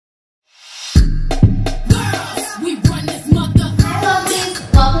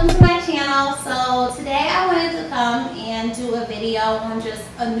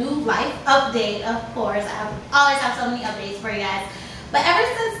a new life update, of course. I always have so many updates for you guys. But ever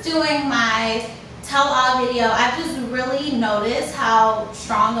since doing my tell-all video, I've just really noticed how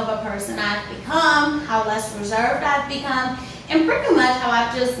strong of a person I've become, how less reserved I've become, and pretty much how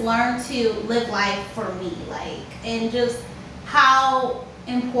I've just learned to live life for me, and just how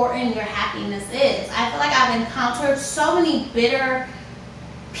important your happiness is. I feel like I've encountered so many bitter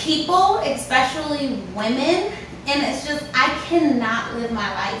people, especially women, and it's just, I cannot live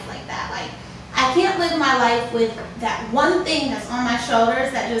my life like that. I can't live my life with that one thing that's on my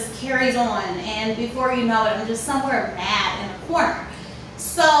shoulders that just carries on, and before you know it, I'm just somewhere mad in a corner.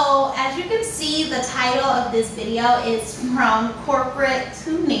 So as you can see, the title of this video is From Corporate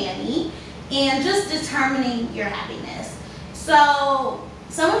to Nanny, and just determining your happiness. So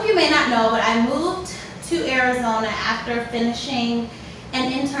some of you may not know, but I moved to Arizona after finishing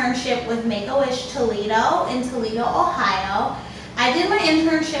an internship with Make-A-Wish Toledo in Toledo, Ohio. I did my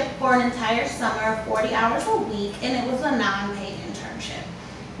internship for an entire summer, 40 hours a week, and it was a non-paid internship.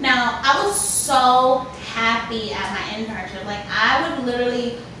 Now, I was so happy at my internship. I would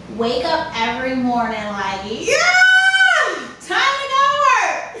literally wake up every morning yeah, time to go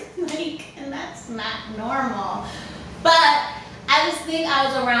to work. And that's not normal. But I just think I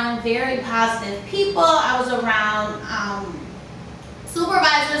was around very positive people. I was around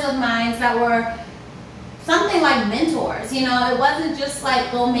supervisors of mine that were something like mentors. It wasn't just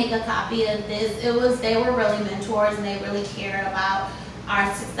go make a copy of this. They were really mentors, and they really cared about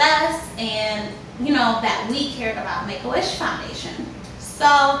our success, and that we cared about Make-A-Wish Foundation. So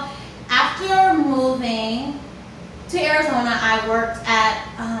after moving to Arizona, I worked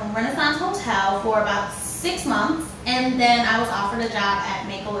at Renaissance Hotel for about 6 months, and then I was offered a job at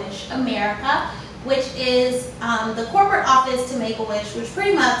Make-A-Wish America, which is the corporate office to Make-A-Wish, which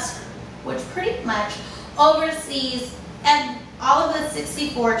pretty much oversees all of the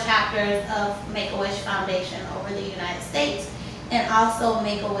 64 chapters of Make-A-Wish Foundation over the United States, and also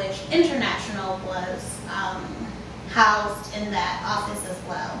Make-A-Wish International was housed in that office as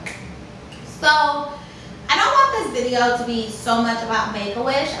well. So I don't want this video to be so much about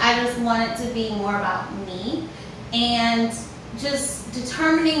Make-A-Wish. I just want it to be more about me and just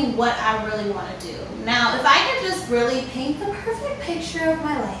determining what I really want to do. Now, if I could just really paint the perfect picture of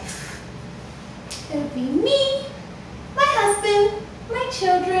my life, it would be me, my husband, my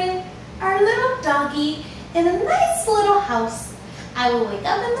children, our little doggy, in a nice little house. I will wake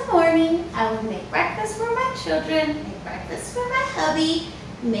up in the morning, I will make breakfast for my children, make breakfast for my hubby,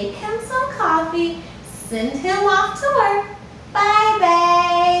 make him some coffee, send him off to work,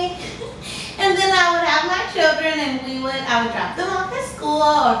 bye-bye. And then I would have my children, and I would drop them off at school,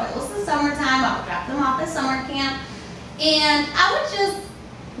 or if it was the summertime, I would drop them off at summer camp. And I would just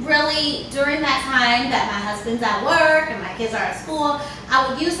really, during that time that my husband's at work and my kids are at school, I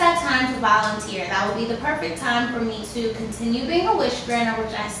would use that time to volunteer. That would be the perfect time for me to continue being a wish granter,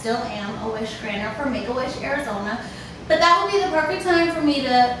 which I still am a wish granter for Make-A-Wish Arizona. But that would be the perfect time for me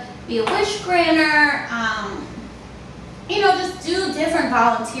to be a wish granter, just do different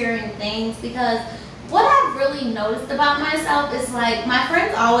volunteering things, because what I've really noticed about myself is my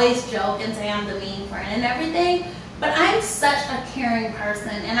friends always joke and say I'm the mean friend and everything, but I'm such a caring person,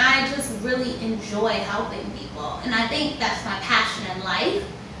 and I just really enjoy helping people, and I think that's my passion in life.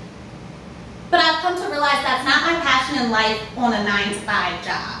 But I've come to realize that's not my passion in life on a 9-to-5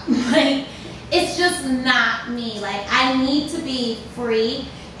 job. It's just not me. I need to be free,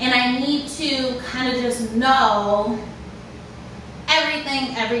 and I need to kind of just know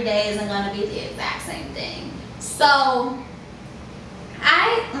everything every day isn't going to be the exact same thing. So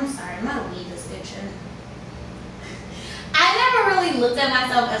I'm sorry, my weed is itching. I never really looked at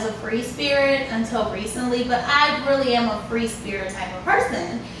myself as a free spirit until recently, but I really am a free spirit type of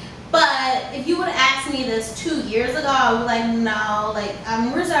person. But if you would have asked me this 2 years ago, I would be like, no,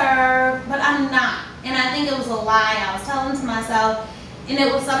 I'm reserved, but I'm not. And I think it was a lie I was telling to myself, and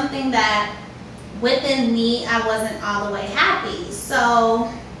it was something that within me, I wasn't all the way happy.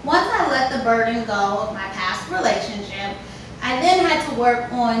 So once I let the burden go of my past relationship, I then had to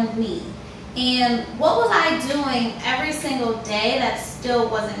work on me. And what was I doing every single day that still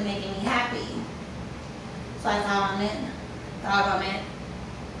wasn't making me happy? So I thought on it.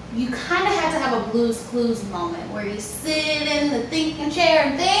 You kind of had to have a Blue's Clues moment where you sit in the thinking chair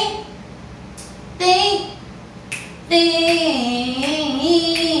and think,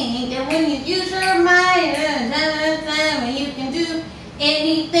 and when you use your mind, when you can do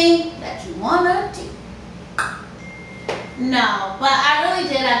anything that you want to do. No, but I really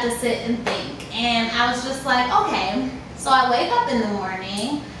did have to sit and think, and I was just like, okay, so I wake up in the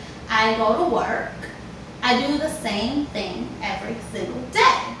morning, I go to work, I do the same thing every single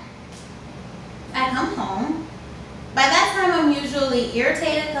day. I come home. By that time, I'm usually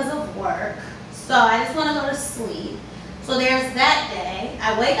irritated because of work. So I just want to go to sleep. So there's that day.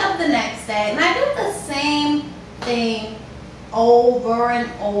 I wake up the next day and I do the same thing over and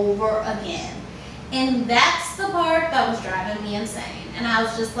over again. And that's the part that was driving me insane. And I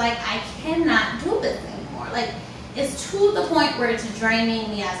was just like, I cannot do this anymore. Like, it's to the point where it's draining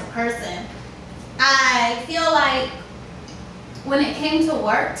me as a person. I feel like when it came to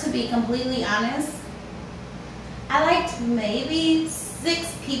work, to be completely honest, I liked maybe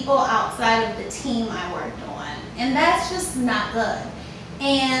 6 people outside of the team I worked on. And that's just not good.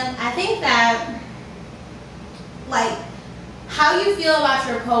 And I think that, like, how you feel about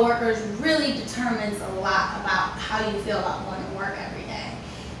your coworkers really determines a lot about how you feel about going to work every day.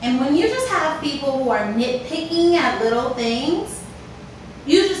 And when you just have people who are nitpicking at little things,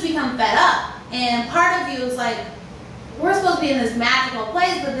 you just become fed up. And part of you is like, we're supposed to be in this magical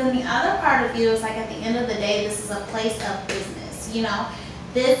place, but then the other part of you is like, at the end of the day, this is a place of business, you know?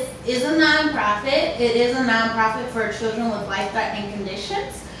 This is a nonprofit. It is a nonprofit for children with life-threatening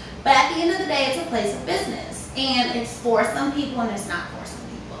conditions. But at the end of the day, it's a place of business. And it's for some people and it's not for some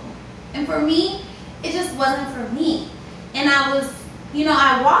people. And for me, it just wasn't for me. And I was, you know,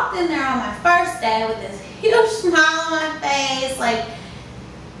 I walked in there on my first day with this huge smile on my face. Like,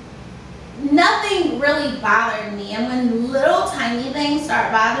 nothing really bothered me. And when little tiny things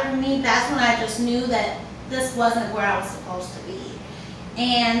start bothering me, that's when I just knew that this wasn't where I was supposed to be.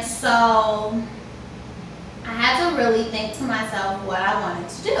 And so I had to really think to myself what I wanted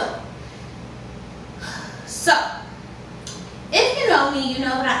to do. So, if you know me, you know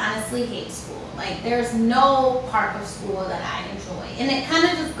that I honestly hate school. Like, there's no part of school that I enjoy. And it kind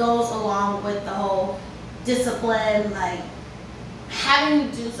of just goes along with the whole discipline, like having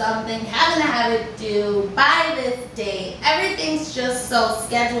to do something, having to have it due by this date. Everything's just so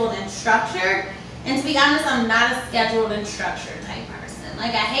scheduled and structured. And to be honest, I'm not a scheduled and structured type person.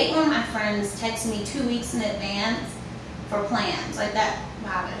 Like, I hate when my friends text me 2 weeks in advance for plans. Like, that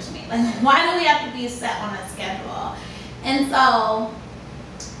bothers me. Like, why do we have to be set on a schedule? And so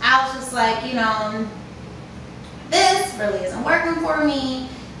I was just like, you know, this really isn't working for me.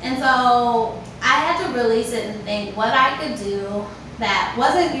 And so I had to really sit and think what I could do that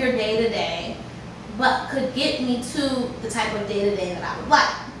wasn't your day-to-day, but could get me to the type of day-to-day that I would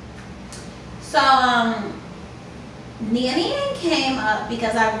like. So nannying came up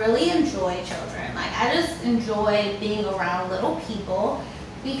because I really enjoy children. Like, I just enjoy being around little people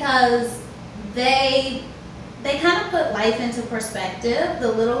because they kind of put life into perspective.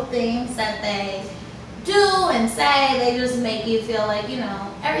 The little things that they do and say, they just make you feel like, you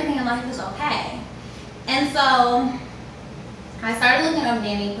know, everything in life is okay. And so I started looking up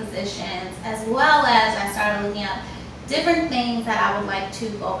nanny positions, as well as I started looking up different things that I would like to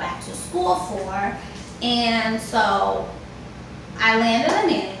go back to school for. And so I landed a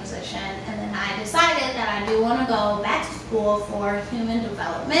nanny position, and then I decided that I do want to go back to school for human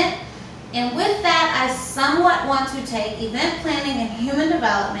development. And with that, I somewhat want to take event planning and human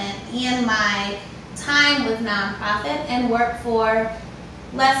development in my time with nonprofit and work for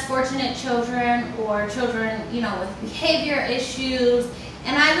less fortunate children or children, you know, with behavior issues.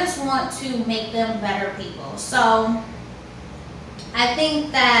 And I just want to make them better people. So I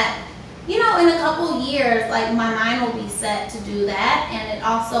think that, you know, in a couple years, like, my mind will be set to do that. And it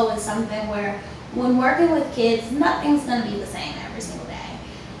also is something where when working with kids, nothing's going to be the same every single day.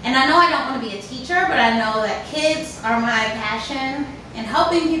 And I know I don't want to be a teacher, but I know that kids are my passion and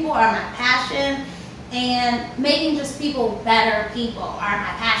helping people are my passion, and making just people better people are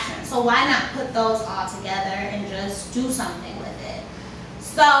my passion. So why not put those all together and just do something with it?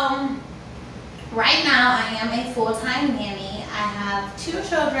 So right now I am a full-time nanny. I have 2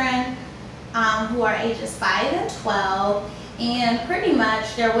 children who are ages 5 and 12, and pretty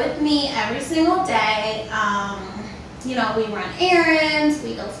much they're with me every single day. You know, we run errands,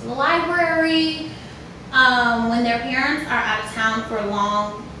 we go to the library. When their parents are out of town for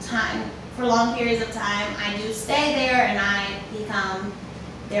long periods of time, I do stay there and I become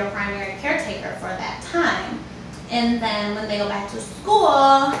their primary caretaker for that time. And then when they go back to school,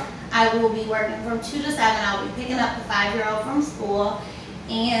 I will be working from 2 to 7. I'll be picking up the 5-year-old from school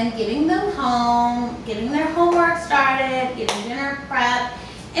and getting them home, getting their homework started, getting dinner prep.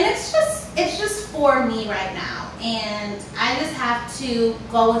 And it's just for me right now. And I just have to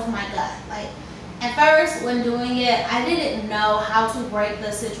go with my gut. Like, at first, when doing it, I didn't know how to break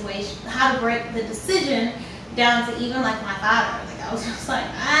the situation, how to break the decision down to even like my father. Like, I was just like,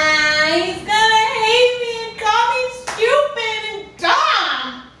 he's gonna hate me and call me stupid and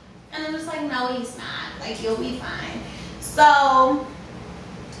dumb. And I'm just like, no, he's not. Like, you'll be fine. So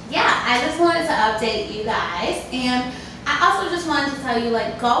yeah, I just wanted to update you guys, and I also just wanted to tell you,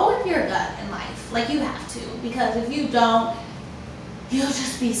 like, go with your gut in life. Like, you have to, because if you don't, you'll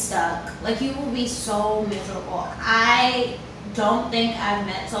just be stuck. Like, you will be so miserable. I don't think I've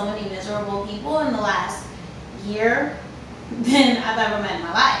met so many miserable people in the last year than I've ever met in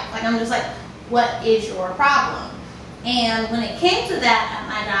my life. Like, I'm just like, what is your problem? And when it came to that at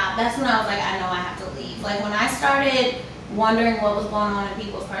my job, that's when I was like, I know I have to leave. Like, when I started wondering what was going on in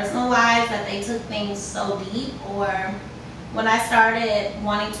people's personal lives, that they took things so deep, or when I started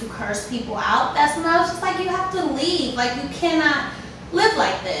wanting to curse people out, that's when I was just like, you have to leave. Like, you cannot live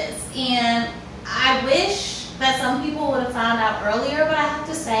like this. And I wish that some people would have found out earlier, but I have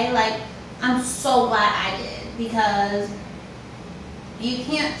to say, like, I'm so glad I did, because you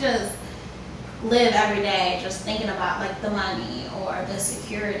can't just live every day just thinking about, like, the money or the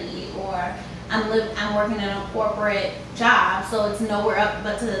security, or I'm working in a corporate job, so it's nowhere up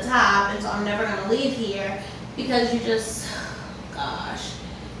but to the top, and so I'm never going to leave here, because you just, gosh,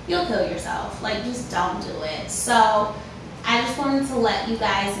 you'll kill yourself. Like, just don't do it. So I just wanted to let you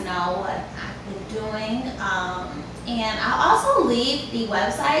guys know what I've been doing, and I'll also leave the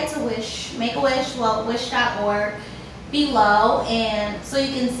website to wish.org below, and so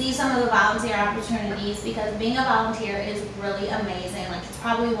you can see some of the volunteer opportunities, because being a volunteer is really amazing. Like, it's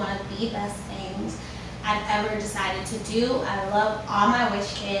probably one of the best things I've ever decided to do. I love all my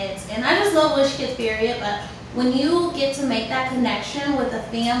Wish Kids, and I just love Wish Kids, period. But when you get to make that connection with a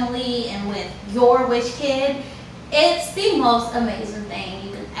family and with your Wish Kid, it's the most amazing thing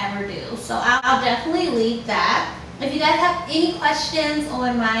you can ever do. So I'll definitely leave that. If you guys have any questions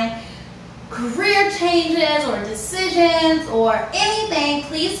on my career changes or decisions or anything,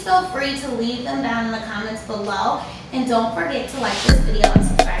 please feel free to leave them down in the comments below. And don't forget to like this video and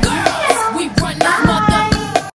subscribe.